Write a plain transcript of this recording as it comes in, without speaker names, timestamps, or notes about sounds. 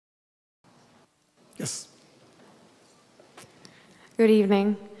Yes. Good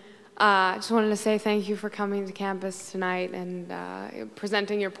evening. I just wanted to say thank you for coming to campus tonight and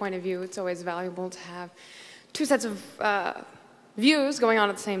presenting your point of view. It's always valuable to have two sets of views going on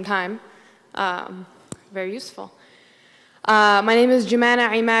at the same time. Very useful. My name is Jumana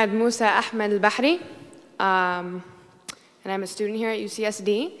Imad Musa Ahmed Al-Bahri, and I'm a student here at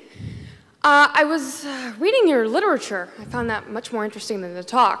UCSD. I was reading your literature. I found that much more interesting than the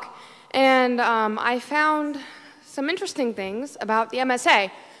talk. And I found some interesting things about the MSA,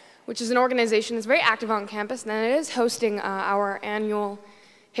 which is an organization that's very active on campus, and it is hosting our annual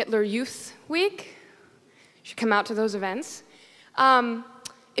Hitler Youth Week. You should come out to those events.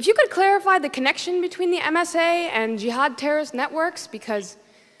 If you could clarify the connection between the MSA and jihad terrorist networks, because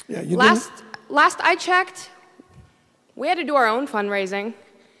last I checked, we had to do our own fundraising,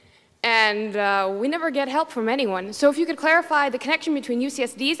 and we never get help from anyone. So if you could clarify the connection between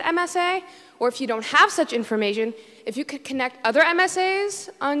UCSD's MSA, or if you don't have such information, if you could connect other MSAs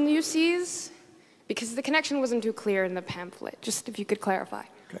on UC's, because the connection wasn't too clear in the pamphlet. Just if you could clarify.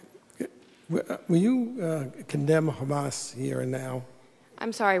 Okay. Will you condemn Hamas here and now?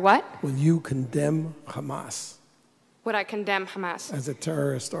 I'm sorry, what? Will you condemn Hamas? Would I condemn Hamas? As a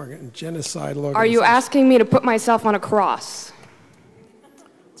terrorist genocidal organization. Are you asking me to put myself on a cross?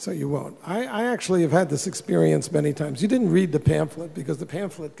 So you won't. I actually have had this experience many times. You didn't read the pamphlet because the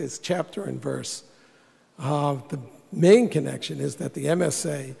pamphlet is chapter and verse. The main connection is that the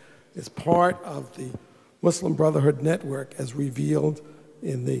MSA is part of the Muslim Brotherhood Network as revealed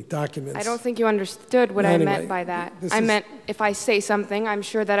in the documents. I don't think you understood what I meant by that. I meant if I say something, I'm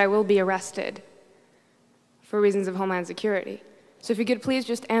sure that I will be arrested for reasons of Homeland Security. So if you could please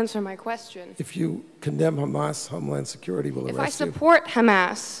just answer my question. If you condemn Hamas, Homeland Security will arrest you. If I support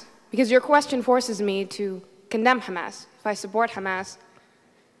Hamas, because your question forces me to condemn Hamas. If I support Hamas,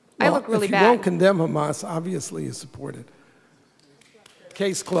 I look really bad. If you won't condemn Hamas, obviously you support it.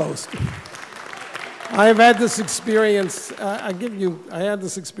 Case closed. I have had this experience, I had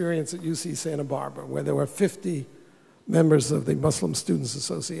this experience at UC Santa Barbara where there were 50 members of the Muslim Students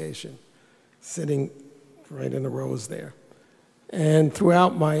Association sitting right in the rows there. And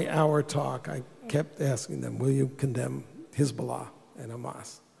throughout my hour talk, I kept asking them, will you condemn Hezbollah and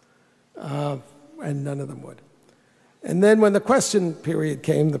Hamas? And none of them would. And then when the question period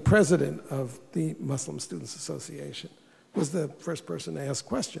came, the president of the Muslim Students Association was the first person to ask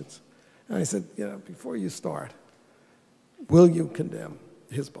questions. And I said, you know, before you start, will you condemn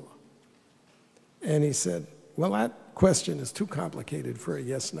Hezbollah? And he said, well, that question is too complicated for a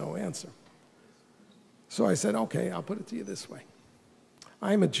yes-no answer. So I said, okay, I'll put it to you this way.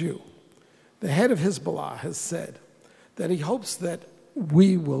 I'm a Jew. The head of Hezbollah has said that he hopes that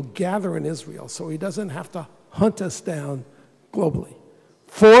we will gather in Israel so he doesn't have to hunt us down globally.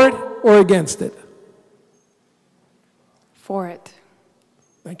 For it or against it? For it.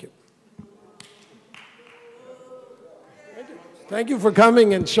 Thank you. Thank you for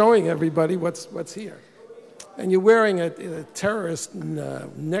coming and showing everybody what's here. And you're wearing a terrorist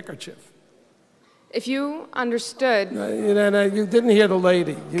neckerchief. If you understood... you didn't hear the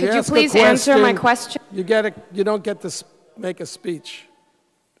lady. Could you please answer my question? You don't get to make a speech.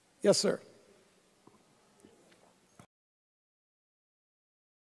 Yes, sir.